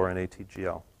GPAT4 and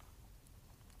ATGL.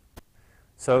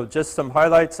 So just some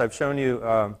highlights. I've shown you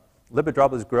lipid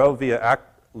droplets grow via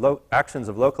actions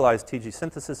of localized TG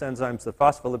synthesis enzymes. The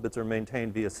phospholipids are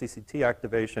maintained via CCT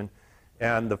activation,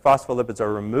 and the phospholipids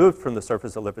are removed from the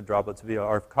surface of lipid droplets via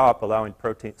ARF-COP, allowing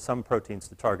some proteins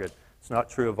to target. It's not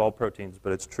true of all proteins,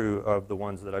 but it's true of the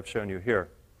ones that I've shown you here.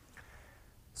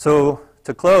 So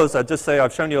to close, I'd just say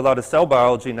I've shown you a lot of cell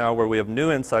biology now where we have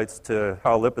new insights to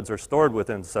how lipids are stored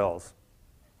within cells.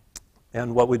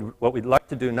 And what we'd like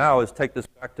to do now is take this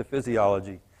back to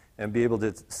physiology and be able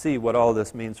to see what all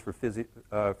this means for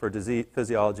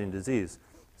physiology and disease.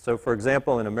 So for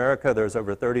example, in America, there's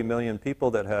over 30 million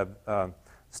people that have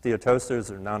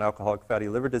steatosis or non-alcoholic fatty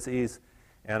liver disease,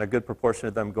 and a good proportion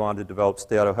of them go on to develop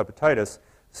steatohepatitis.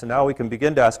 So now we can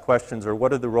begin to ask questions, or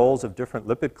what are the roles of different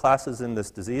lipid classes in this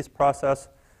disease process?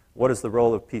 What is the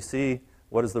role of PC?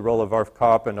 What is the role of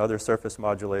ARF-COP and other surface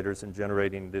modulators in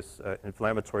generating this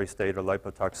inflammatory state or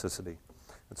lipotoxicity?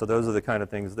 And so those are the kind of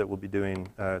things that we'll be doing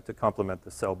to complement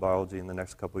the cell biology in the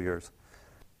next couple of years.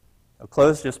 I'll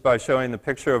close just by showing the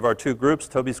picture of our two groups.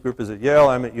 Toby's group is at Yale.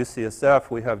 I'm at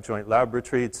UCSF. We have joint lab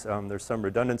retreats. There's some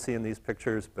redundancy in these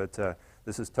pictures, but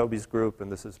this is Toby's group,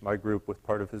 and this is my group with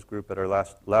part of his group at our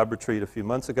last lab retreat a few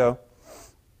months ago.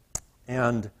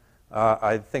 And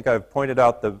I think I've pointed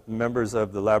out the members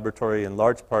of the laboratory in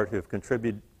large part who have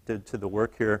contributed to the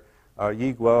work here.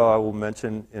 Yi Guo, I will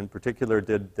mention in particular,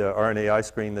 did the RNAi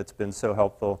screen that's been so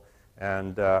helpful,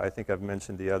 and I think I've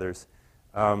mentioned the others.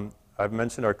 I've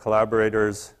mentioned our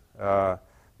collaborators.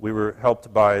 We were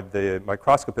helped by the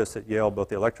microscopists at Yale, both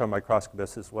the electron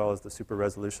microscopists as well as the super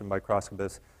resolution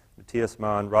microscopists. Matthias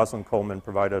Mann, Rosalind Coleman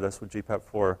provided us with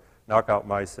GPAT4 knockout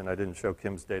mice, and I didn't show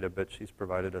Kim's data, but she's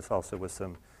provided us also with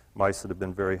some mice that have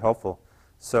been very helpful.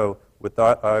 So with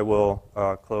that, I will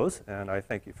close, and I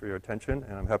thank you for your attention,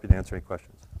 and I'm happy to answer any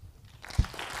questions.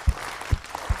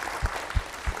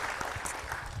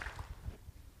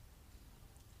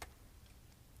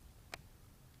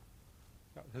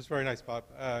 That's very nice, Bob.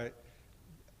 Of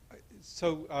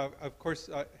course,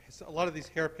 a lot of these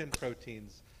hairpin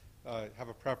proteins have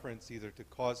a preference either to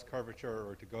cause curvature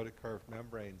or to go to curved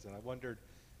membranes. And I wondered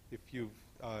if you've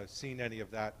seen any of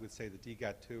that with, say, the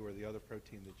DGAT2 or the other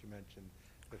protein that you mentioned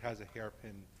that has a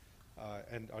hairpin.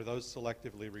 And are those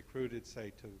selectively recruited,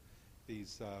 say, to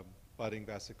these budding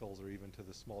vesicles or even to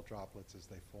the small droplets as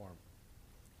they form?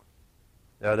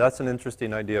 Yeah, that's an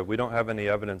interesting idea. We don't have any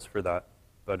evidence for that,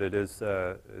 but it is,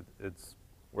 it's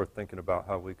worth thinking about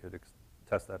how we could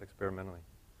test that experimentally.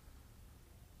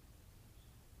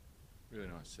 Really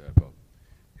nice, Bob.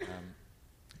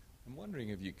 I'm wondering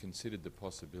if you considered the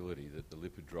possibility that the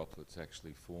lipid droplets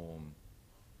actually form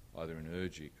either in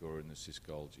Ergic or in the cis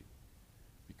Golgi.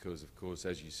 Because, of course,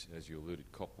 as you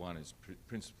alluded, COP1 is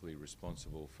principally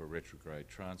responsible for retrograde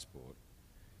transport.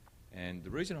 And the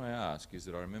reason I ask is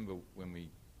that I remember when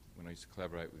I used to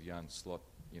collaborate with Jan Slot,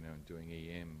 doing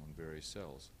EM on various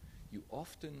cells, you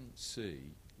often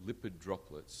see lipid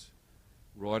droplets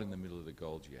right in the middle of the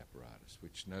Golgi apparatus,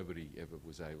 which nobody ever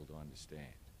was able to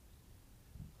understand.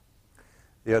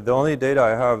 Yeah, the only data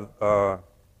I have,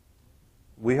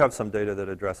 we have some data that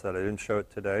address that. I didn't show it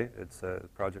today. It's a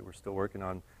project we're still working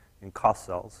on in COS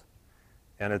cells,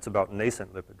 and it's about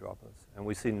nascent lipid droplets. And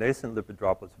we see nascent lipid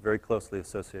droplets very closely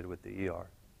associated with the ER.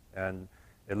 And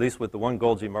at least with the one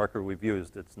Golgi marker we've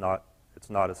used, it's not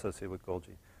associated with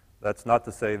Golgi. That's not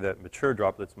to say that mature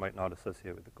droplets might not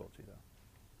associate with the Golgi, though.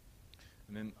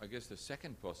 And then I guess the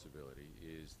second possibility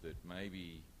is that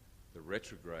maybe the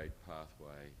retrograde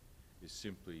pathway is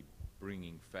simply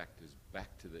bringing factors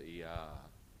back to the ER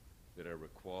that are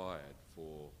required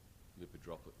for lipid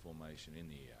droplet formation in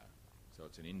the ER. So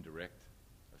it's an indirect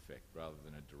effect rather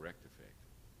than a direct effect.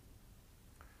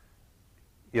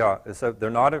 Yeah, so they're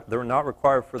not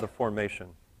required for the formation.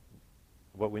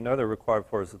 What we know they're required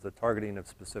for is the targeting of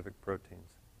specific proteins.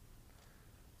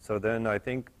 So then I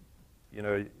think,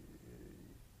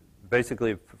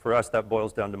 basically for us that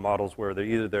boils down to models where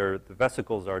the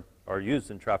vesicles are used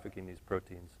in trafficking these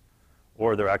proteins,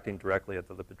 or they're acting directly at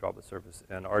the lipid droplet surface.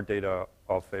 And our data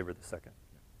all favor the second.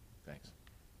 Yeah. Thanks.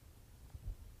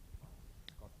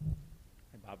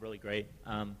 Hey, Bob, really great.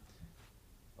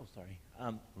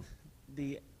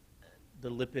 The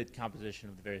lipid composition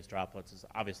of the various droplets is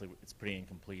obviously it's pretty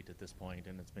incomplete at this point,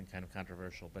 and it's been kind of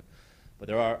controversial. But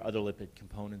there are other lipid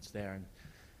components there, and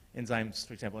enzymes,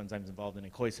 for example, enzymes involved in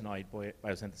eicosanoid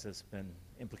biosynthesis have been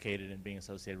implicated in being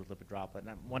associated with lipid droplet.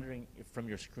 And I'm wondering if from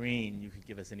your screen you could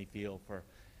give us any feel for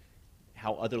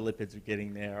how other lipids are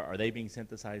getting there. Are they being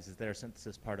synthesized? Is their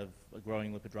synthesis part of a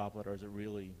growing lipid droplet, or is it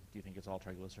really, do you think it's all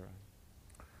triglyceride?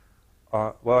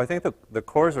 Well, I think the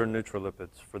cores are neutral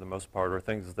lipids for the most part, or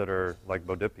things that are like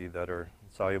Bodipi that are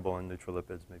soluble in neutral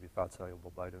lipids, maybe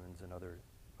fat-soluble vitamins and other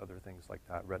things like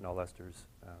that, retinol esters,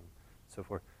 so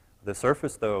forth. The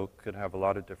surface, though, could have a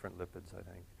lot of different lipids, I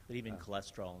think. But even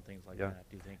cholesterol and things like yeah. that,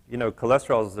 do you think?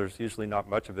 Cholesterol, there's usually not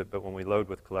much of it, but when we load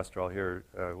with cholesterol here,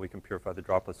 we can purify the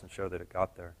droplets and show that it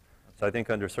got there. Okay. So I think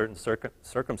under certain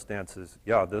circumstances,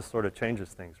 yeah, this sort of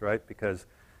changes things, right? Because,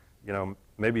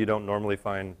 maybe you don't normally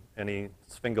find any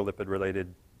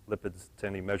sphingolipid-related lipids to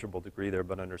any measurable degree there,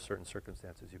 but under certain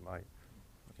circumstances you might.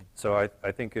 Okay. So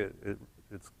I think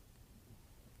it's,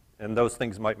 and those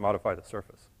things might modify the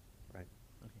surface, right?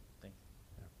 Okay, thanks.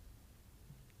 Yeah.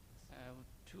 I have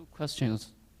two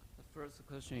questions. The first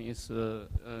question is,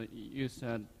 you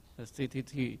said the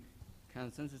CTT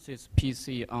can synthesize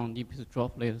PC on lipid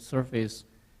droplet surface.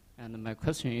 And my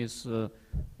question is, do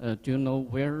you know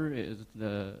where is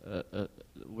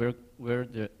where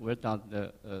does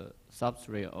the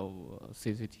substrate of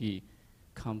CCT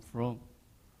come from?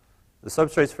 The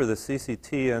substrates for the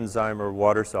CCT enzyme are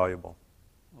water soluble,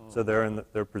 so Oh.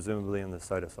 they're presumably in the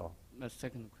cytosol. My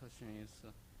second question is,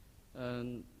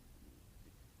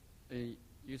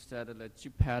 you said that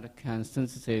GPAD can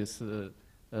synthesize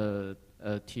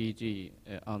TEG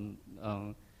on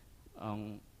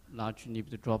large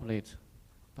lipid droplet,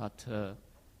 but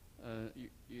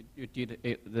you did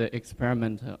the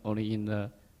experiment only in the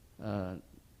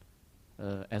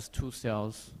S2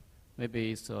 cells.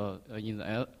 Maybe it's in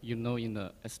the in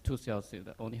the S2 cells they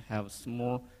only have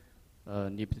small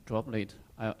lipid droplet.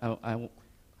 I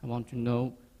want to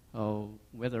know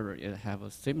whether it have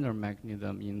a similar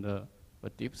mechanism in the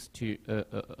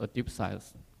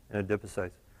adipocytes. In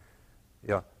adipocytes,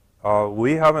 yeah.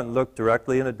 We haven't looked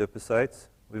directly in adipocytes.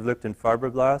 We've looked in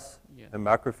fibroblasts, Yeah. and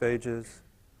macrophages,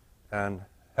 and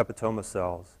hepatoma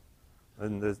cells.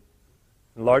 And in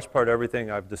large part, everything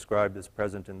I've described is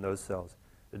present in those cells.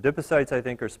 Adipocytes, I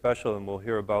think, are special, and we'll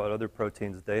hear about other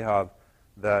proteins they have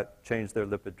that change their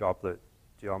lipid droplet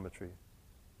geometry.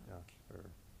 Yeah, or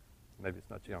maybe it's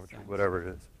not geometry, whatever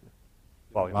it is.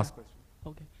 Volume. Last question.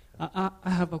 Okay. I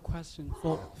have a question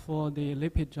for the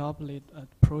lipid droplet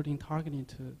protein targeting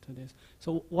to this.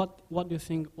 So what do you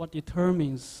think, what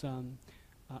determines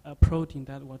a protein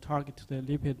that will target to the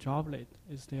lipid droplet?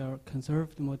 Is there a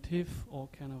conserved motif or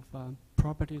kind of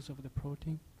properties of the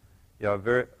protein? Yeah,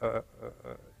 very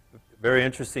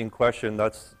interesting question.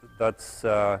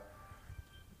 There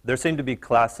seem to be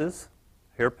classes,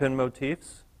 hairpin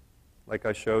motifs, like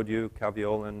I showed you.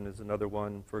 Caveolin is another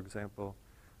one, for example.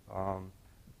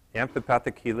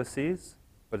 Amphipathic helices,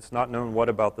 but it's not known what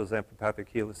about those amphipathic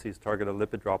helices target a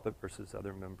lipid droplet versus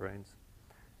other membranes.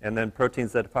 And then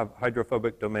proteins that have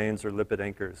hydrophobic domains or lipid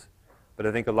anchors. But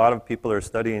I think a lot of people are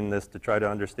studying this to try to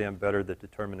understand better the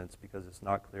determinants because it's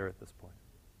not clear at this point.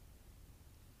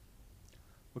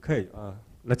 Okay,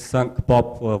 let's thank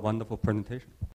Bob for a wonderful presentation.